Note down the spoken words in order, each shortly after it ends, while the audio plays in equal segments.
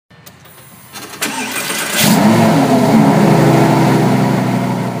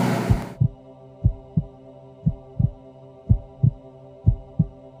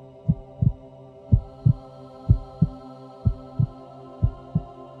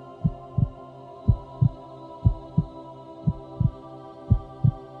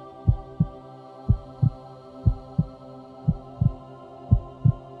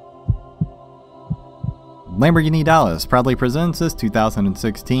Lamborghini Dallas proudly presents this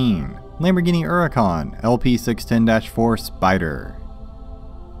 2016 Lamborghini Huracan LP610-4 Spyder.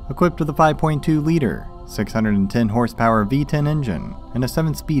 Equipped with a 5.2-liter, 610 horsepower V10 engine and a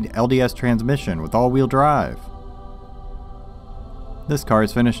 7-speed LDS transmission with all-wheel drive. This car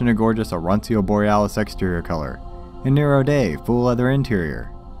is finished in a gorgeous Arancio Borealis exterior color and Nero Ade full leather interior.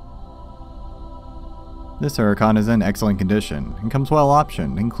 This Huracan is in excellent condition and comes well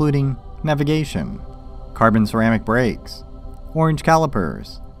optioned, including navigation, carbon ceramic brakes, orange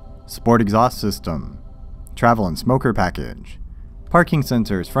calipers, sport exhaust system, travel and smoker package, parking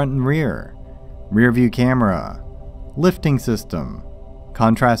sensors front and rear, rear view camera, lifting system,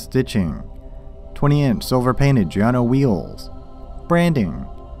 contrast stitching, 20-inch silver painted Giano wheels, branding,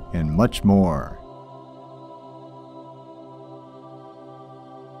 and much more.